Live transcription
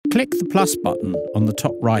Click the plus button on the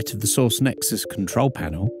top right of the Source-Nexus control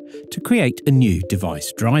panel to create a new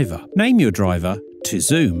device driver. Name your driver to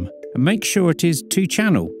Zoom and make sure it is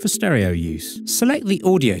 2-channel for stereo use. Select the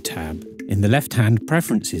Audio tab in the left-hand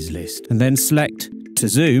Preferences list and then select to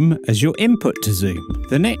Zoom as your input to Zoom.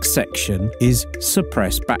 The next section is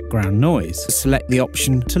Suppress Background Noise. Select the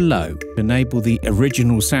option to Low. Enable the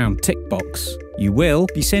Original Sound tick box. You will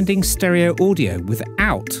be sending stereo audio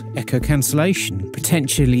without echo cancellation,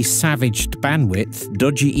 potentially savaged bandwidth,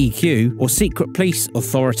 dodgy EQ, or secret police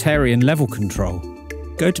authoritarian level control.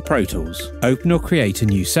 Go to Pro Tools, open or create a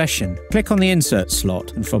new session, click on the Insert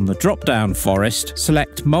slot, and from the drop-down forest,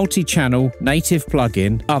 select Multi-Channel Native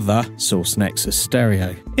Plugin Other Source-Nexus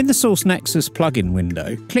Stereo. In the Source-Nexus plugin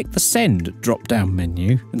window, click the Send drop-down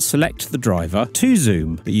menu and select the driver to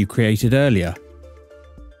Zoom that you created earlier.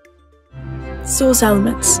 Source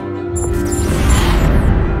Elements.